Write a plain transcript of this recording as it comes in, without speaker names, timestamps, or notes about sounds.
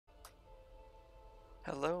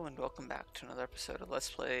Hello and welcome back to another episode of Let's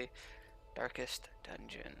Play Darkest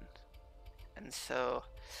Dungeon. And so,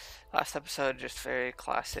 last episode, just very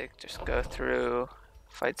classic, just go through,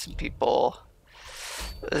 fight some people.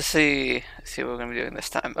 Let's see what we're going to be doing this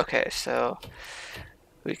time. Okay, so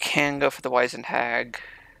we can go for the Wizened Hag,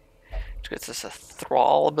 which gets us a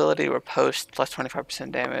Thrall ability, riposte plus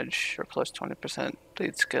 25% damage, or plus 20%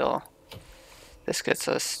 bleed skill. This gets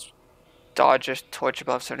us dodge a torch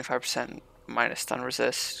above 75%, minus stun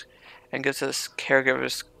resist, and gives us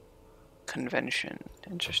Caregiver's Convention.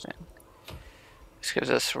 Interesting. This gives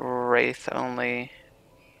us Wraith only.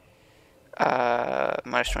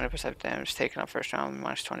 Minus 20% damage taken on first round,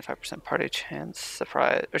 minus 25% party chance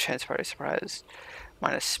surprise, or chance party surprise,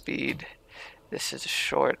 minus speed. This is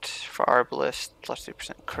short for Arbalist, plus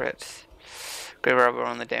 3% crit. Grave Robber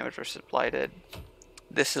only damage versus Blighted.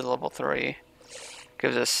 This is level 3.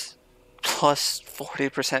 Gives us plus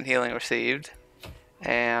 40% healing received,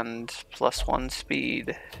 and plus 1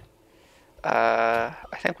 speed. I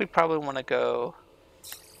think we probably want to go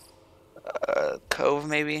Cove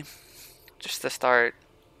maybe, just to start,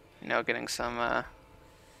 getting some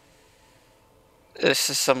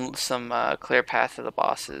this is some clear path to the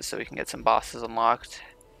bosses, so we can get some bosses unlocked.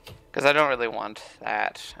 Because I don't really want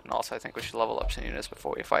that, and also I think we should level up some units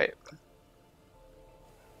before we fight.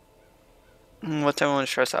 What's everyone's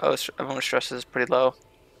stress? Oh, everyone's stress is pretty low.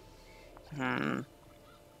 Well,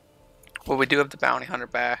 we do have the bounty hunter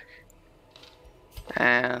back,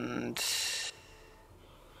 and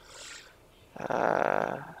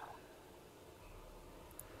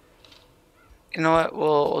you know what?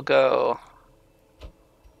 We'll go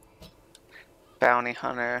bounty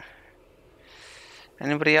hunter.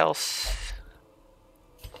 Anybody else?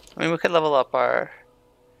 I mean, we could level up our.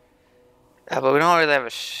 But we don't really have a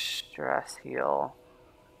stress heal.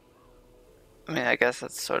 I mean, I guess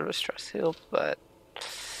that's sort of a stress heal, but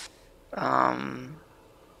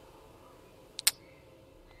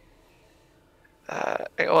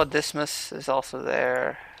Dismas is also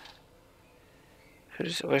there.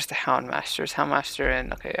 Where's the Houndmaster? Is Houndmaster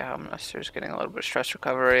in? Okay, yeah, Houndmaster's getting a little bit of stress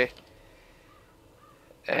recovery.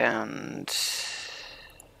 And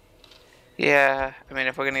yeah, I mean,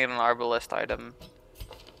 if we're gonna get an Arbalist item,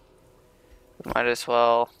 we might as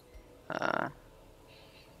well.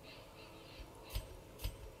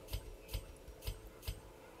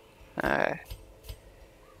 Alright.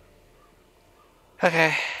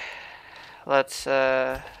 Okay. Let's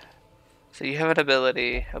so you have an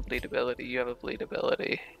ability, a bleed ability, you have a bleed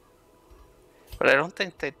ability. But I don't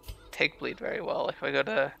think they take bleed very well. If I go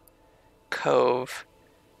to Cove,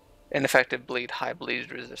 ineffective bleed, high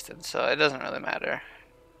bleed resistance, so it doesn't really matter.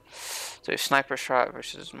 So sniper shot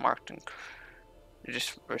versus marked and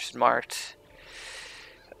just versus marked.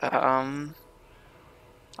 I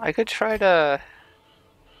could try to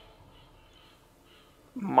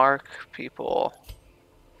mark people.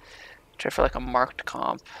 Try for like a marked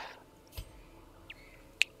comp.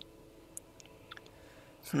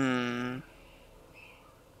 Who's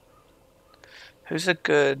a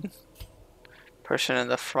good person in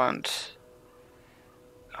the front?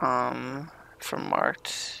 For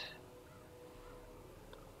marked.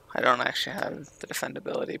 I don't actually have the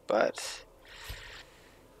defendability, but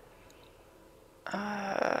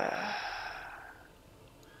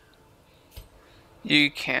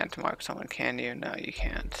you can't mark someone, can you? No, you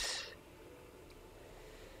can't.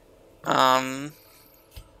 And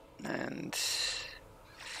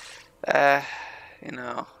I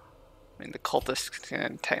mean, the cultist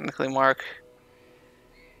can technically mark,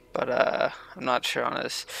 but I'm not sure on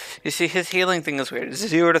his. You see, his healing thing is weird. It's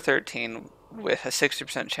 0 to 13 with a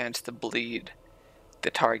 60% chance to bleed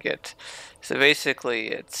the target. So basically,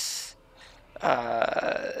 it's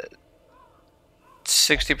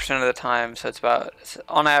 60% of the time. So it's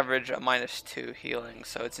on average a -2 healing.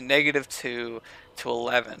 So it's -2 to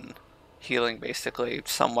 11 healing, basically,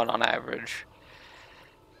 somewhat on average.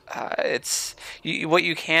 What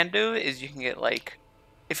you can do is you can get like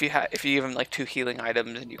if you give him like 2 healing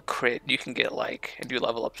items and you crit, you can get like, and you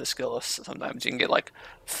level up the skill sometimes you can get like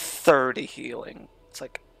 30 healing. It's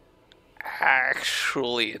like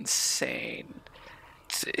actually insane.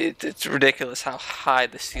 It's ridiculous how high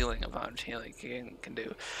the ceiling of how much healing can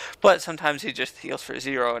do. But sometimes he just heals for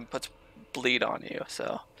 0 and puts bleed on you.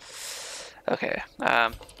 So okay,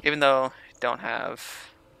 even though I don't have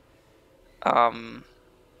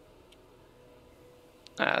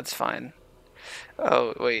that's fine.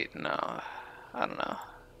 Oh, wait, no. I don't know.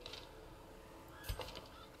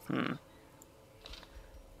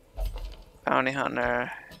 Bounty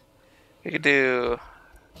Hunter. We could do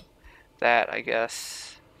that, I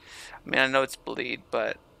guess. I mean, I know it's bleed,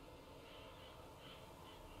 but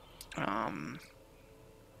Do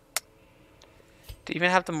you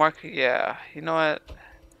even have the mark? Yeah, you know what?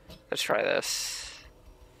 Let's try this.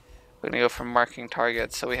 We're gonna go from marking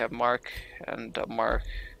targets. So we have mark and a mark.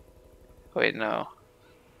 Wait, no.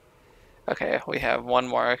 Okay, we have one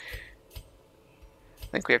mark. I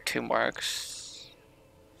think we have two marks.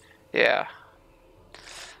 Yeah.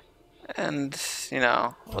 And, you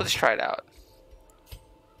know, we'll just try it out.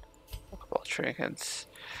 Pokeball trinkets.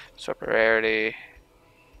 Swap rarity.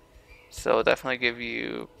 So it'll definitely give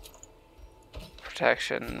you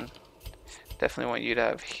protection. Definitely want you to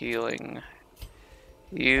have healing.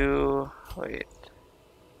 You, wait,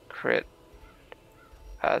 crit.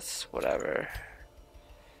 That's whatever.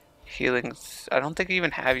 Healings. I don't think you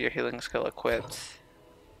even have your healing skill equipped.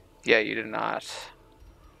 Yeah, you do not.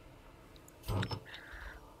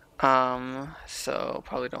 So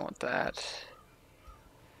probably don't want that.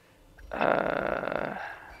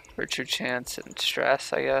 Virtue chance and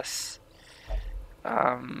stress, I guess.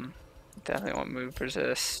 Definitely want move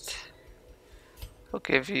resist. We'll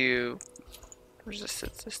give you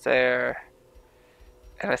resistance is there.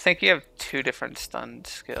 And I think you have two different stunned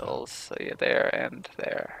skills, so yeah, there and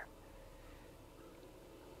there.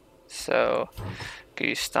 So, give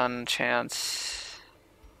you stun chance,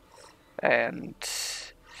 and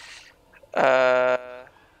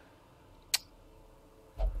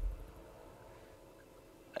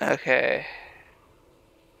okay.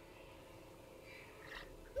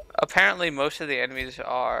 Apparently, most of the enemies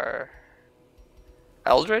are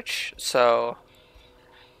Eldritch, so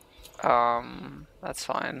that's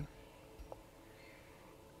fine.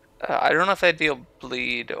 I don't know if they deal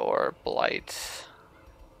bleed or blight.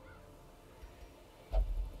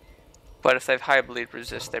 But if they have high bleed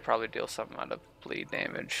resist, they probably deal some amount of bleed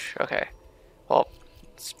damage. Okay. Well,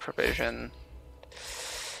 it's provision.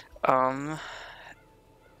 Oh,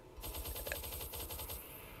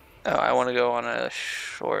 I want to go on a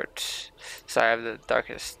short. Sorry, I have the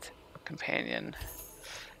darkest companion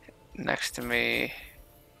next to me.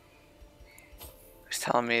 He's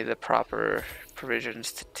telling me the proper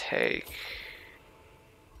provisions to take.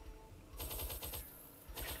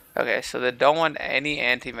 Okay, so they don't want any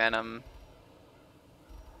anti-venom.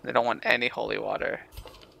 They don't want any holy water.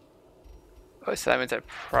 Oh, so that means I'm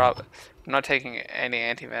not taking any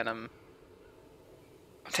anti-venom.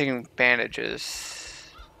 I'm taking bandages.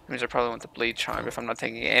 That means I probably want the bleed charm if I'm not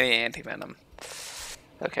taking any anti-venom.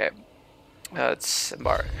 Okay. Let's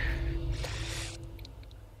embark.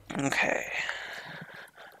 Okay.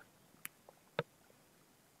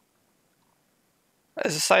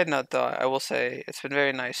 As a side note, though, I will say it's been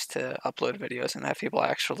very nice to upload videos and have people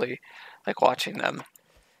actually like watching them.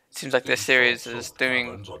 It seems like this series is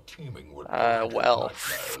doing well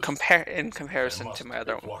in comparison to my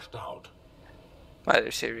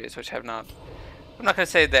other series, which have not. I'm not gonna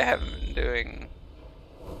say they haven't been doing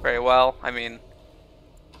very well. I mean,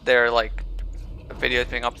 they're like videos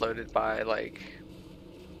being uploaded by like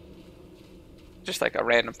just like a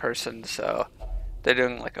random person, so they're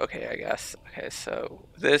doing like okay, I guess. Okay, so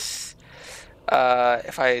this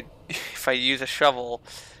if I use a shovel,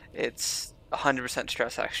 it's 100%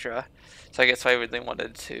 stress extra. So I guess if I really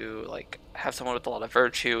wanted to like have someone with a lot of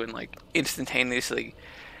virtue and like instantaneously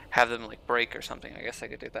have them like break or something, I guess I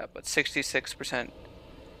could do that. But 66%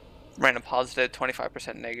 random positive,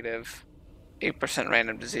 25% negative, 8%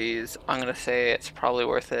 random disease. I'm gonna say it's probably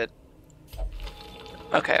worth it.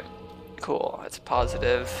 Okay, cool. It's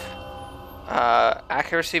positive.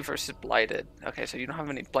 Accuracy versus blighted. Okay, so you don't have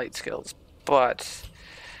any blight skills, but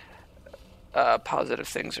positive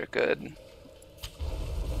things are good.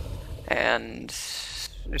 And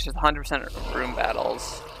there's just 100% room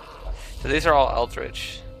battles. So these are all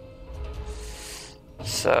Eldritch.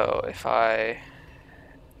 So if I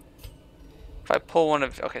pull one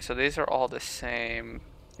of, okay, so these are all the same.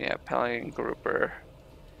 Yeah, Pelican Grouper.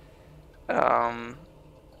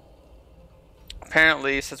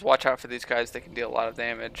 Apparently it says watch out for these guys, they can deal a lot of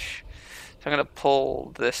damage. So I'm gonna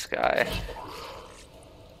pull this guy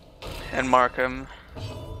and mark him.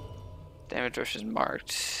 Damage versus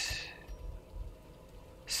marked.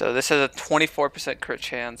 So this has a 24% crit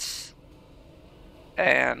chance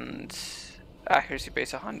and accuracy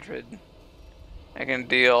base 100. I can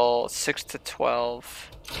deal 6 to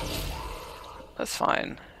 12. That's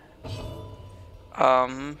fine.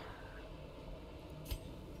 I'm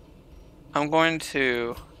going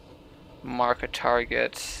to mark a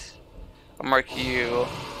target. I'll mark you.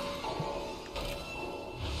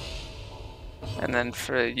 And then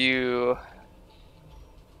for you,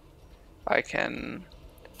 I can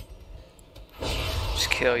just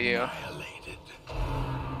kill you.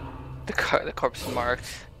 The corpse is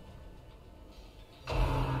marked.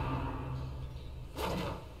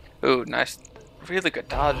 Ooh, nice. Really good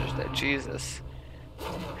dodges there, Jesus.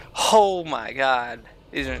 Oh my god.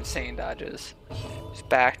 These are insane dodges. Just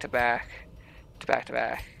back to back. To back to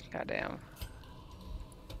back. Goddamn.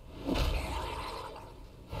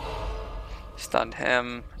 Stunned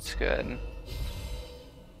him. It's good.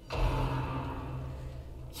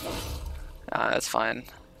 That's fine.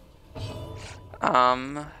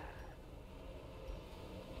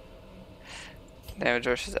 Damage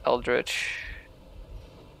versus Eldritch.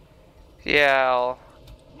 Yeah,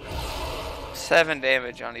 7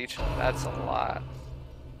 damage on each of them. That's a lot.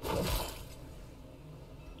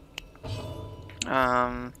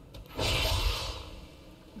 9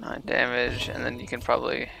 damage, and then you can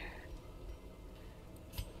probably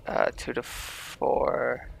 2 to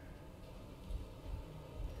 4.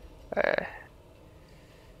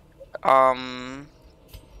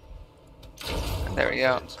 There we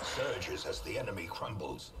go. Surges as the enemy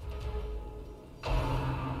crumbles.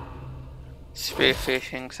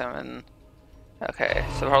 Spearfishing summon. Okay,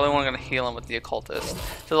 so probably we're gonna heal him with the occultist.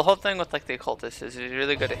 So the whole thing with like the occultist is he's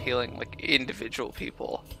really good at healing like individual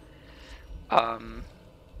people. But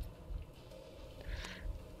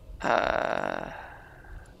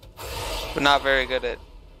not very good at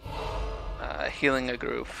healing a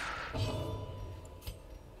group.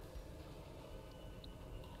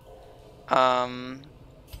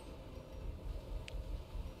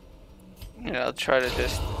 You know, try to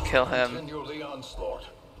just kill him. Continue the onslaught.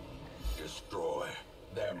 Destroy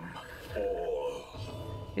them all.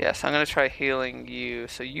 Yes, I'm gonna try healing you.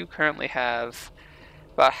 So you currently have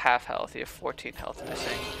about half health. You have 14 health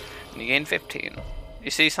missing, and you gain 15. You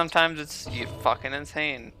see, sometimes it's you fucking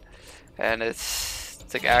insane, and it's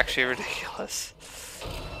like actually ridiculous.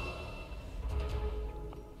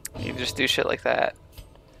 You just do shit like that,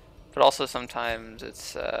 but also sometimes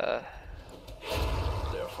it's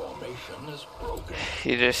Their formation is broken.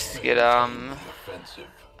 you just get Offensive.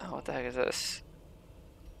 oh, what the heck is this?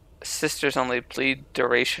 Sisters only bleed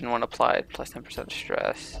duration when applied, plus 10%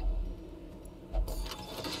 stress.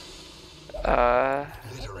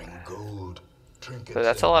 Glittering gold. Trinkets So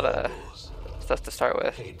that's a lot of baubles, stuff to start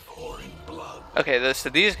with. paid for in blood. Okay, so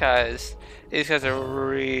these guys are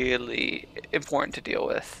really important to deal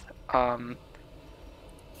with. I'm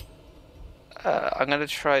gonna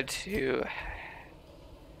try to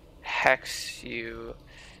hex you.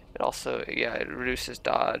 It also, yeah, it reduces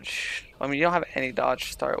dodge. I mean, you don't have any dodge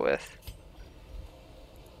to start with.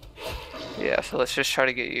 Yeah, so let's just try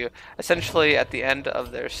to get you. Essentially, at the end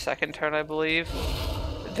of their second turn, I believe,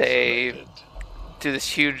 they do this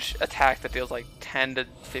huge attack that deals like 10 to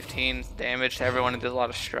 15 damage to everyone and does a lot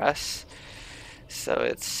of stress. So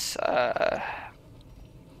it's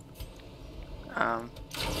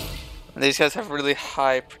these guys have really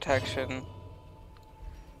high protection.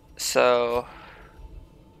 So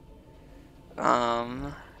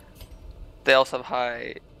they also have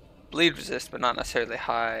high bleed resist, but not necessarily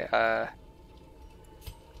high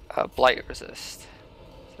blight resist.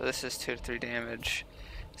 So this is 2 to 3 damage.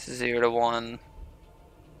 This is 0 to 1.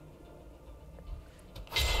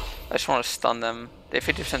 I just want to stun them. They have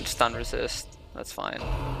 50% stun resist. That's fine.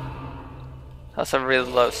 That's a really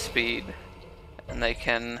low speed, and they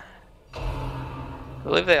can. I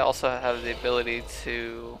believe they also have the ability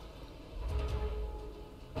to.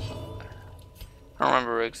 I don't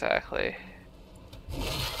remember exactly.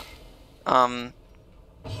 1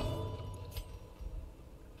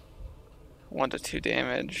 to 2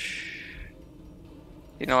 damage.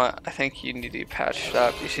 You know what? I think you need to be patched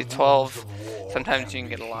up. You see 12. Sometimes you can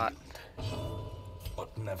get a lot.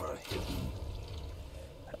 But never hidden.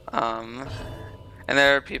 And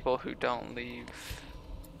there are people who don't leave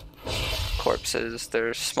corpses.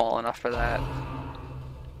 They're small enough for that.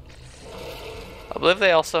 I believe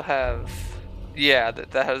they also have, yeah,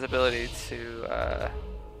 that has the ability to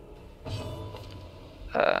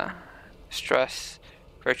stress,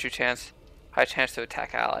 virtue chance, high chance to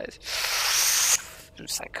attack allies.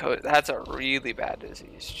 Psychosis. That's a really bad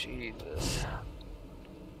disease. Jesus.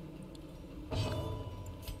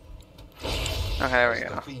 Okay, there we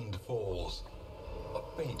go. The fiend falls, a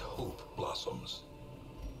faint hope blossoms.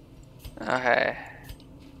 Okay.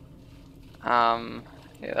 Yeah,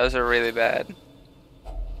 those are really bad.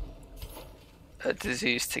 A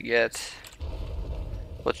disease to get.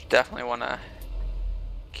 We'll definitely want to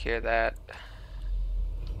cure that.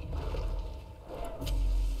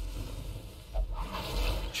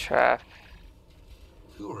 Trap.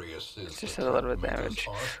 Furious is Just the did a little bit of tormentor's damage.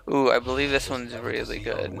 heart. Ooh, I believe this one's Never to really see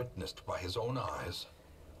good. Witnessed by his own eyes.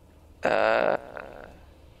 Yeah,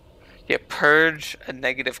 purge a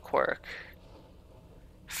negative quirk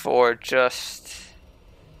for just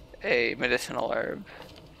a medicinal herb.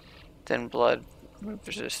 Then blood, move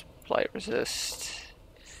resist, blight resist,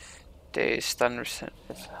 daze, stun resist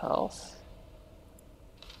health.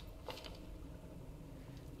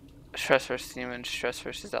 Stress versus demon, stress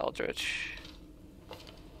versus eldritch.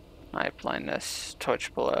 Night blindness,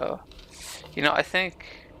 torch below. You know, I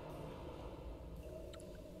think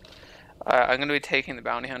I'm going to be taking the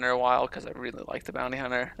bounty hunter a while because I really like the bounty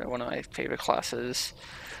hunter. They're one of my favorite classes.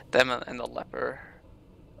 Them and the leper are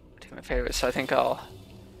two of my favorites. So I think I'll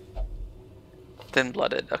thin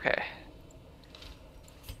blooded. Okay.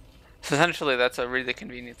 So essentially, that's a really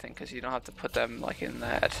convenient thing because you don't have to put them like in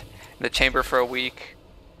the chamber for a week.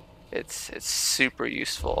 It's super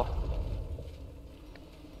useful.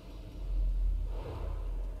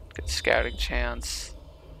 Good scouting chance.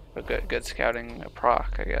 Or good scouting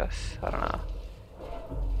proc, I guess. I don't know.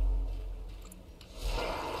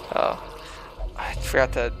 Oh. I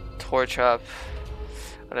forgot to torch up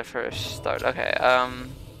when I first started. Okay,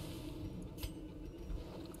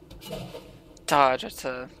 dodge, that's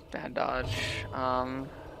a bad dodge. I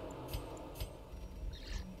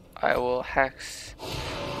will hex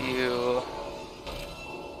you.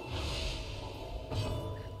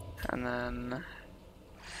 And then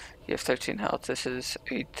you have 13 health. This is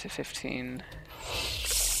 8 to 15.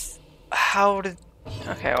 How did...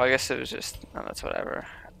 Okay, well I guess it was just... No, that's whatever.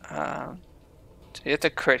 So you have to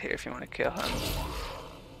crit here if you want to kill him.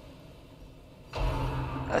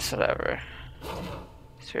 That's whatever.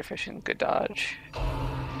 Spear fishing, good dodge.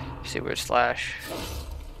 Seaward slash.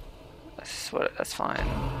 That's fine.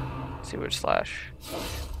 Seaward slash.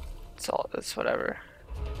 That's whatever.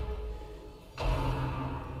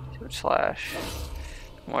 Seaward slash.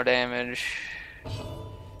 More damage.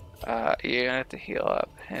 You're gonna have to heal up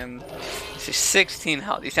him. See, 16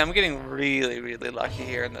 health. You see, I'm getting really, really lucky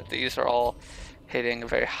here, and that these are all hitting a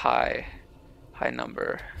very high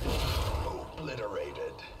number. Obliterated.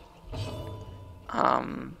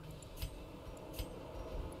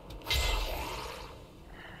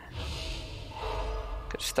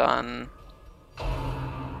 Good stun.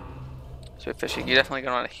 So fishing, you're definitely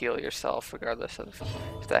gonna want to heal yourself regardless of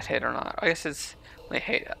if that hit or not. I guess it's only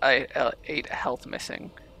 8 health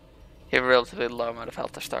missing. You have a relatively low amount of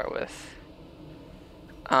health to start with.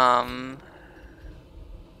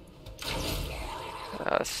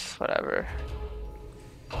 That's whatever.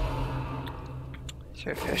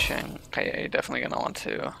 So fishing. Okay, yeah, you're definitely gonna want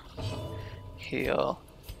to heal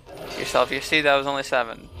yourself. You see, that was only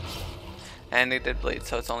 7. And he did bleed,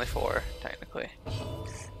 so it's only 4, technically.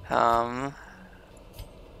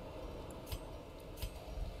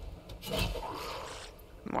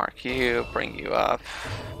 Mark you, bring you up.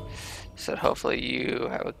 So hopefully you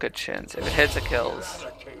have a good chance. If it hits, it kills.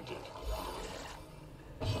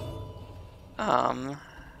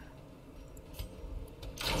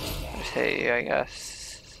 Just hit you, I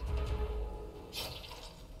guess.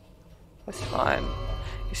 That's fine.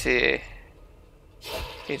 You see,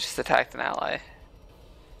 he just attacked an ally.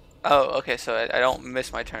 Oh, okay, so I don't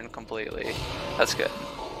miss my turn completely. That's good.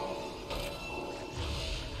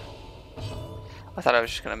 I thought I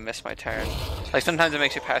was just gonna miss my turn. Like, sometimes it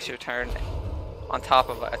makes you pass your turn on top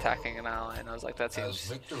of attacking an ally, and I was like, that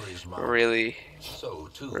seems really,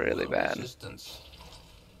 really bad.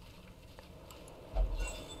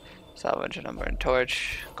 Salvage a number and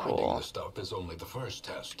torch. Cool. Finding the stuff is only the first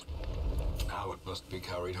test. Now it must be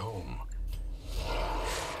carried home.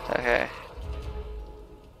 Okay.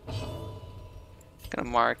 Gonna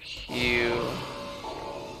mark you.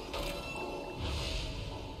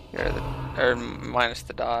 You're or minus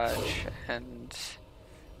the dodge and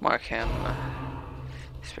mark him.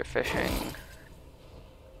 Spear fishing.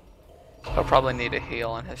 He'll probably need a heal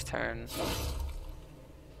on his turn.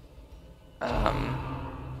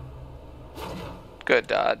 Good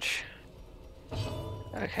dodge.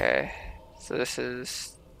 Okay, so this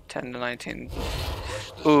is 10 to 19.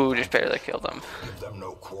 Ooh, just barely killed him. Give them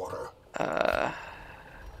no quarter.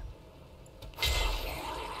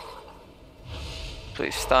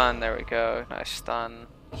 Please stun. There we go. Nice stun.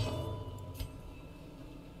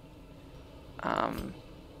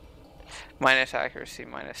 Minus accuracy,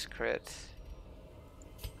 minus crit.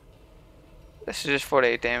 This is just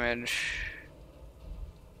 48 damage.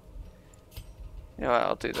 You know what?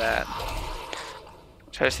 I'll do that.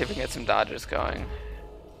 Try to see if we can get some dodges going.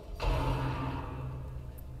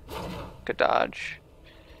 Good dodge.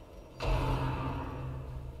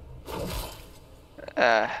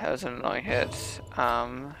 That was an annoying hit.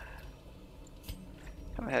 Come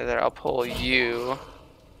ahead there, I'll pull you.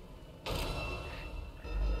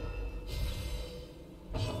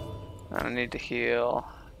 I don't need to heal.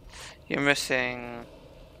 You're missing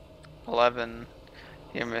 11.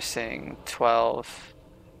 You're missing 12.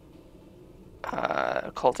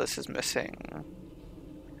 Cultist is missing.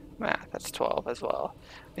 Math, that's 12 as well.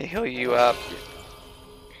 They heal you up.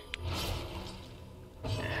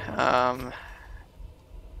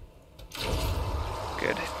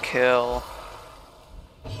 Good kill.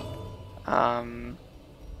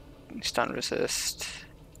 Stun resist.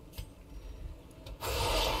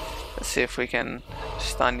 Let's see if we can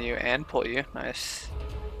stun you and pull you. Nice.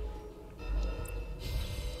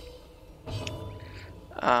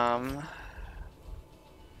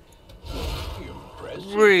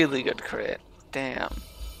 Really good crit. Damn.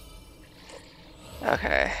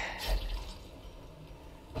 Okay.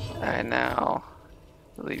 Alright, now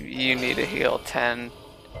I believe you need to heal 10.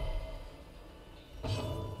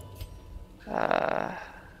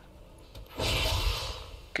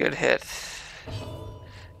 Good hit.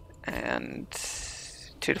 And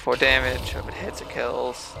 2 to 4 damage. If it hits, it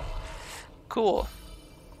kills. Cool.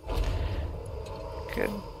 Good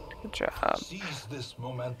job. Seize this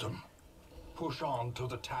momentum. Push on to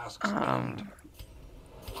the task's end.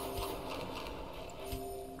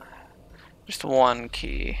 Just one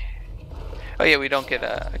key. Oh yeah, we don't get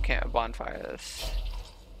a bonfire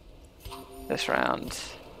this round.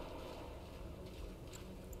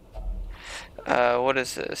 What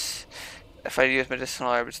is this? If I use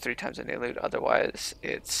medicinal herb, it's 3 times any loot. Otherwise,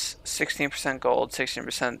 it's 16% gold,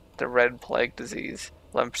 16% the red plague disease,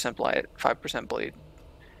 11% blight, 5% bleed,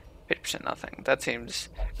 8% nothing. That seems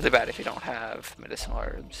really bad if you don't have medicinal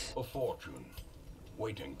herbs. A fortune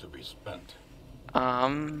waiting to be spent.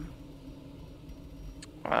 Probably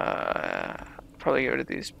get rid of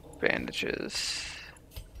these bandages.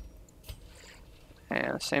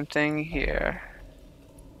 And same thing here.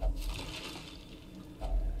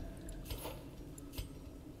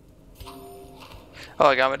 Oh,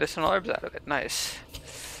 I got medicinal herbs out of it. Nice.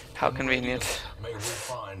 How convenient. May we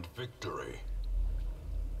find victory.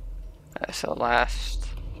 So last.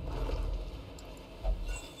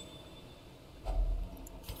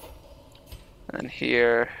 And then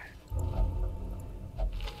here.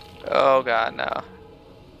 Oh god, no.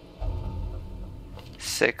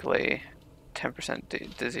 Sickly.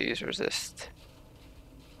 10% disease resist.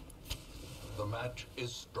 The match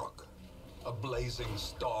is struck. A blazing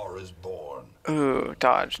star is born. Ooh,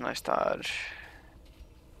 dodge. Nice dodge.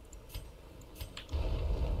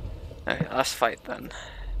 Okay, let's fight then.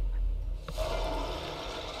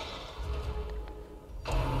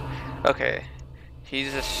 Okay.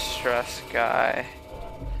 He's a stress guy.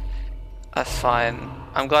 That's fine.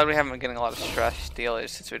 I'm glad we haven't been getting a lot of stress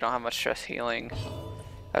dealers since we don't have much stress healing.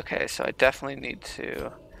 Okay, so I definitely need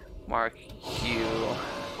to mark you.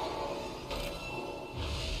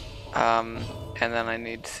 And then I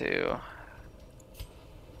need to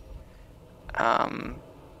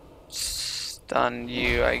stun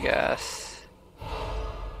you, I guess.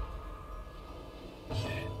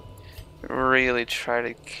 Really try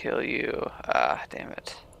to kill you. Ah, damn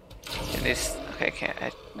it. And these, okay,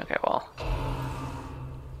 okay, well.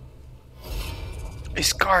 He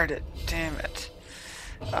scarred it, damn it.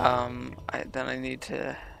 Then I need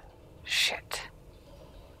to, shit.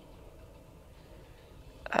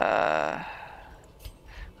 I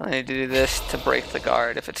need to do this to break the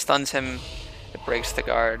guard. If it stuns him, it breaks the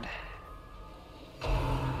guard.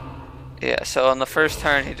 Yeah, so on the first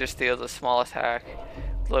turn he just deals a small attack,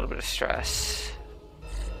 a little bit of stress.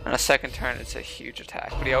 On a second turn it's a huge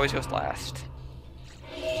attack, but he always goes last.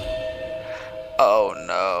 Oh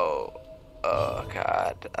no. Oh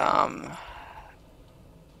god. A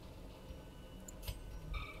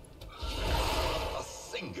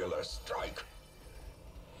singular strike.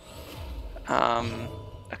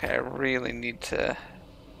 Okay, I really need to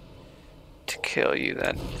kill you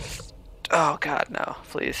then. Oh god, no,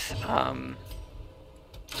 please.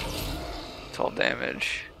 12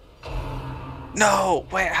 damage. No,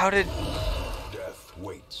 wait, how did... Death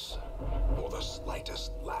waits for the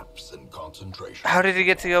slightest lapse in concentration. How did he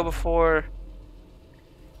get to go before?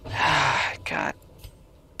 God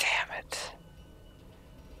damn it.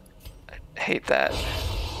 I hate that.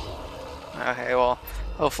 Okay, well,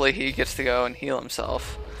 hopefully he gets to go and heal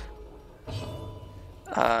himself.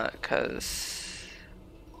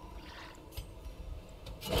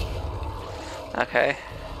 Okay.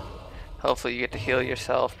 Hopefully you get to heal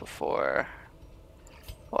yourself before...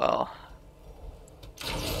 Well...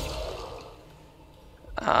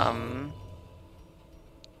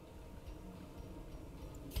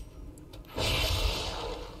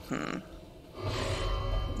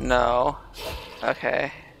 No.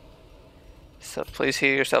 Okay. So please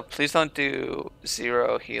heal yourself. Please don't do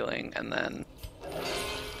 0 healing and then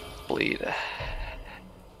bleed.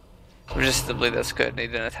 Just the bleed, that's good.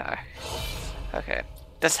 Need an attack. Okay.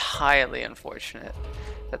 That's highly unfortunate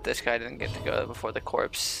that this guy didn't get to go before the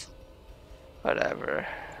corpse. Whatever.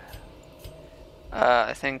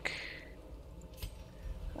 I think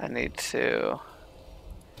I need to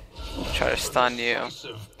try to stun you.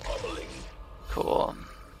 Decisive pummeling. Cool.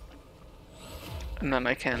 And then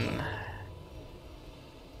I can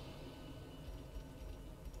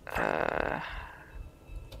try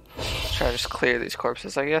to just clear these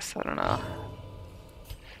corpses, I guess. I don't know.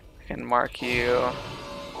 I can mark you.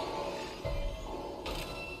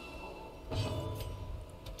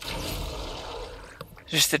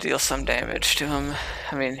 Just to deal some damage to him.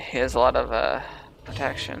 I mean, he has a lot of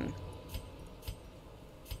protection.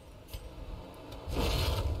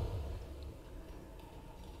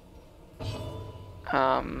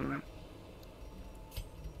 Um,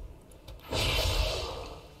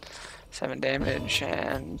 7 damage,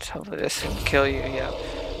 and hopefully this can kill you. Yeah.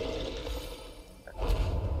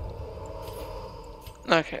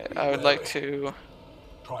 Okay, I would like to.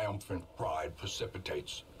 Triumphant pride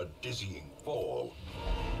precipitates a dizzying fall.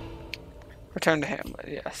 Return to Hamlet,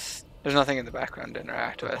 yes. There's nothing in the background to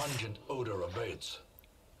interact The with. pungent odor abates.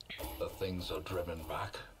 The things are driven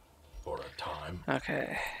back for a time.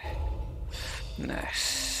 Okay.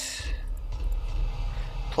 Next.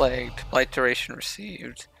 Plagued. Blight duration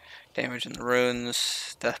received. Damage in the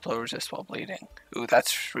runes. Death blow resist while bleeding. Ooh,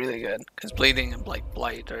 that's really good. Because bleeding and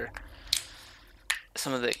blight are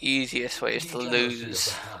some of the easiest ways to lose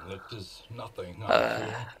The hamlet is nothing, I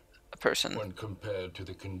fear, a person. when compared to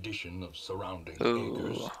the condition of surrounding Ooh.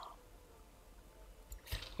 acres.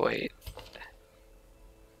 Wait.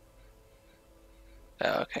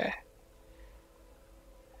 Oh, okay.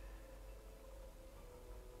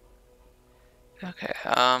 Okay,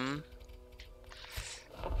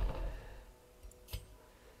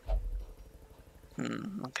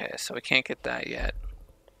 okay, so we can't get that yet.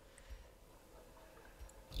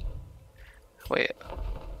 Wait,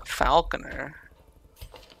 Falconer?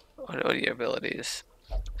 What are your abilities?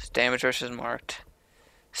 It's damage versus marked.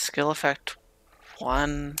 Skill effect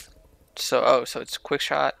 1. So it's quick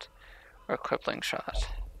shot or crippling shot.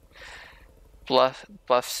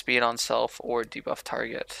 Buff speed on self or debuff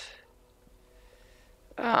target.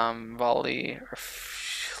 Volley or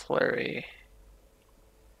flurry.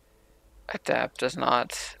 Adapt does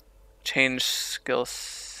not change skill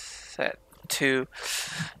set to.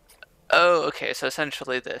 Oh, okay, so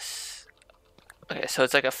essentially this. Okay, so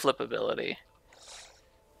it's like a flip ability.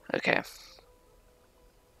 Okay.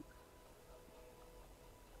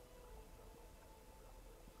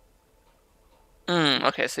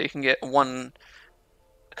 Okay, so you can get one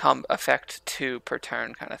effect 2 per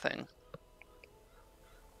turn kind of thing.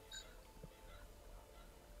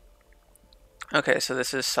 Okay, so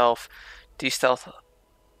this is self. De-stealth.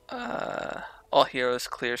 All heroes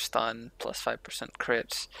clear stun plus 5%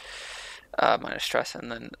 crits. Minus stress,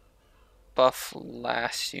 and then buff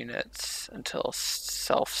last units until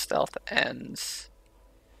self-stealth ends.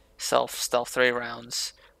 Self-stealth 3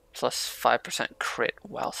 rounds plus 5% crit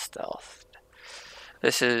while stealthed.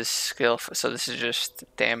 This is skill, so this is just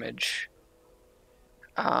damage.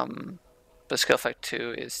 But skill effect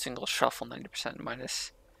 2 is single shuffle 90%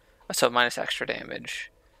 minus, so minus extra damage.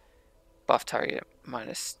 Buff target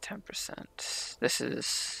minus 10%. This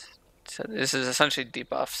is essentially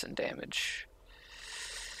debuffs and damage.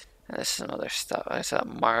 And this is some other stuff. I saw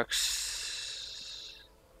marks.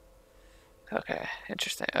 Okay,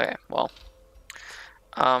 interesting. Okay, well,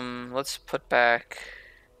 let's put back.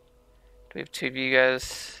 Do we have 2 of you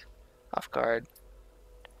guys off guard?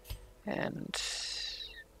 And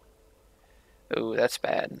ooh, that's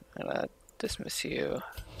bad. I'm gonna dismiss you,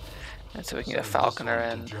 and so we can get a Falconer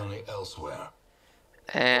in. Journey elsewhere.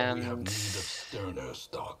 And we have need of sterner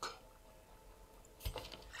stock.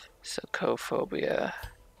 So cophobia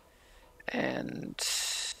and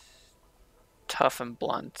tough and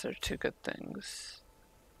blunt are 2 good things.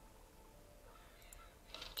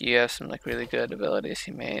 Do you have some like really good abilities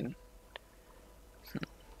he made?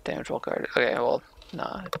 Damage roll guard. Okay, well,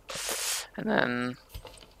 nah. And then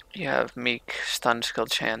you have meek, stun skill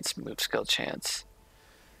chance, move skill chance.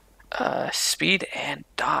 Speed and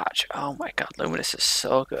dodge. Oh my god, Luminous is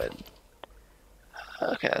so good.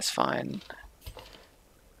 Okay, that's fine.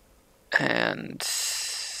 And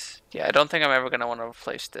yeah, I don't think I'm ever gonna want to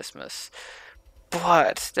replace Dismas.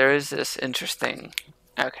 But there is this interesting.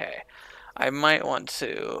 Okay, I might want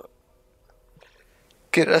to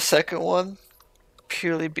get a second one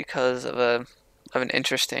purely because of an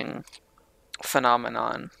interesting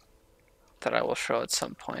phenomenon that I will show at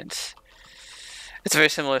some point. It's a very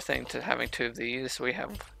similar thing to having 2 of these. We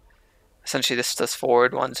have Essentially, this does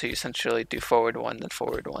forward 1, so you essentially do forward 1, then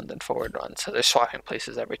forward 1, then forward 1. So they're swapping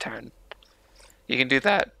places every turn. You can do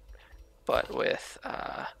that, but with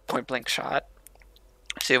point blank shot.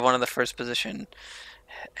 So you have one in the first position,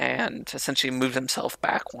 and essentially moves himself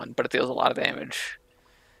back 1, but it deals a lot of damage.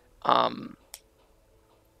 And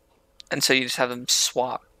so you just have them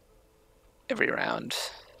swap every round.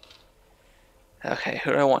 Okay,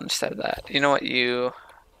 who do I want instead of that? You know what, I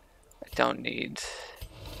don't need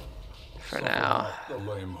for Suffer now. not the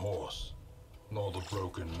lame horse, nor the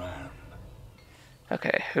broken man.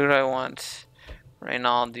 Okay, who do I want?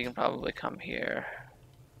 Reynald, you can probably come here.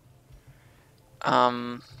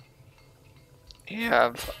 You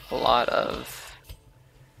have a lot of...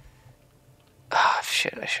 Ah,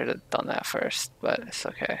 shit, I should have done that first, but it's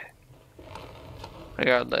okay.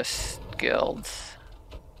 Regardless, guild.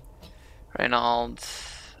 Reynald.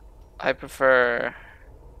 I prefer...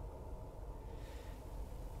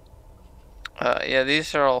 yeah,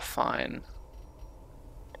 these are all fine.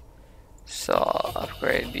 So I'll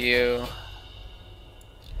upgrade you.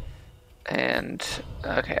 And,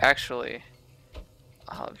 okay, actually,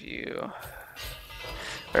 I'll have you...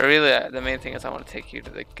 But really, the main thing is I want to take you to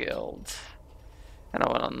the guild. And I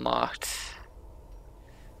want unlocked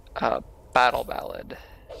Battle Ballad.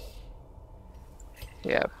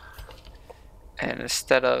 Yep. And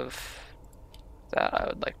instead of that, I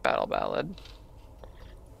would like Battle Ballad.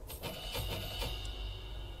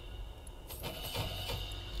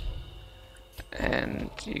 And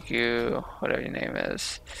Yigu, whatever your name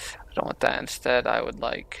is. I don't want that. Instead, I would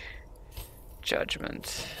like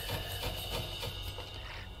Judgment.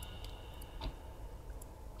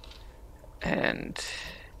 And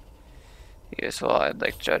you as well, I'd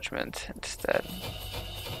like Judgment instead.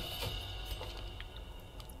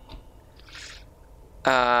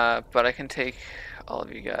 But I can take all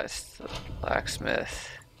of you guys to the blacksmith.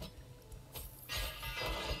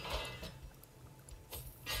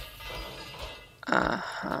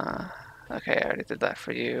 Okay, I already did that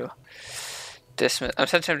for you. Dismiss.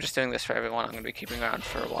 Since I'm just doing this for everyone, I'm going to be keeping around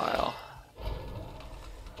for a while.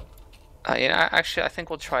 Actually, I think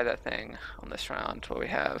we'll try that thing on this round where we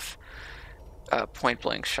have point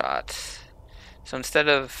blank shots. So instead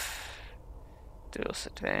of Duelist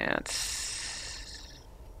Advance,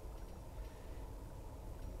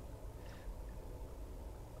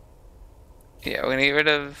 yeah, we're gonna get rid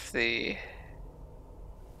of the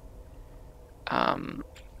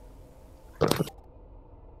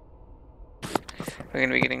we're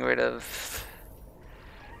gonna be getting rid of.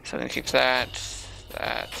 So I'm gonna keep that,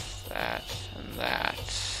 and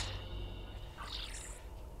that.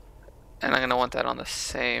 And I'm gonna want that on the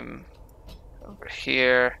same over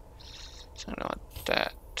here. So I'm gonna want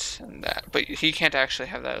that and that. But he can't actually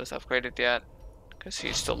have those upgraded yet because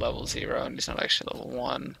he's still level 0 and he's not actually level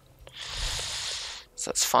 1.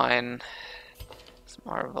 So that's fine. It's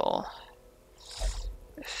Marvel.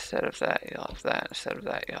 Instead of that, you'll have that. Instead of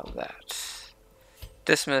that, you'll have that.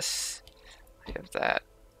 Dismiss. You have that.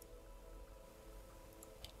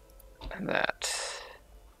 And that.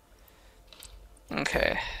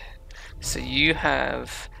 Okay. So you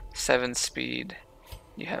have 7 speed.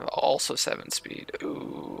 You have also 7 speed.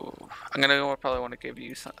 Ooh. I'm gonna probably want to give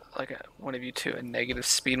you one of you two a negative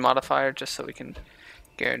speed modifier just so we can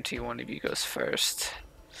guarantee one of you goes first.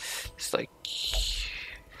 It's like,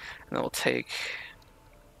 and then we'll take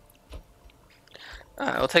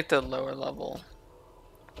the lower level.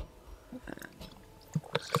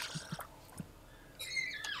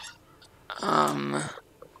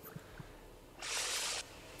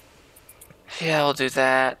 Yeah, we'll do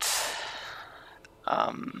that.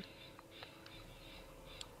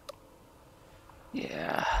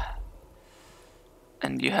 Yeah.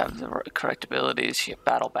 And you have the correct abilities. You have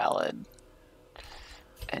Battle Ballad.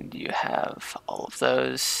 And you have all of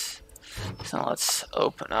those. So let's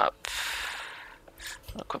open up.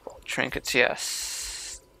 Equip all trinkets,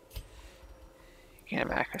 yes. You can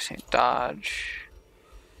have accuracy and dodge.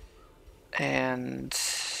 And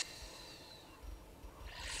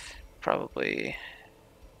probably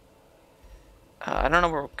I don't know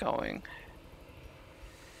where we're going.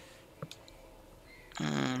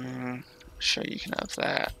 Sure, you can have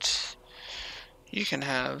that. You can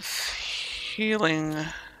have healing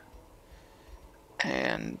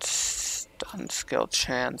and stun skill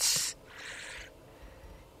chance.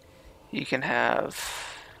 You can have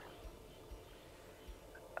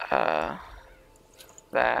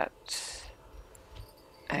that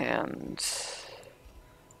and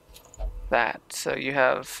that. So you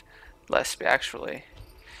have less. Actually,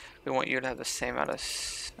 we want you to have the same amount of.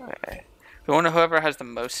 Okay, We want whoever has the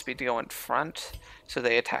most speed to go in front, so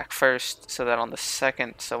they attack first, so that on the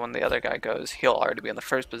second, so when the other guy goes, he'll already be in the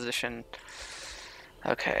first position.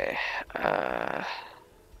 Okay, I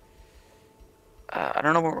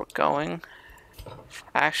don't know where we're going.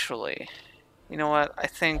 Actually, you know what? I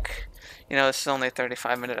think, this is only a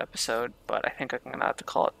 35-minute episode, but I think I'm gonna have to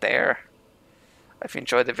call it there. If you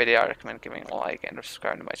enjoyed the video, I recommend giving it a like and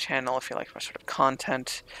subscribing to my channel if you like my sort of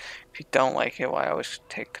content. If you don't like it, well, I always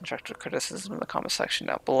take constructive criticism in the comment section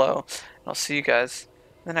down below. And I'll see you guys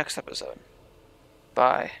in the next episode.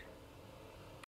 Bye.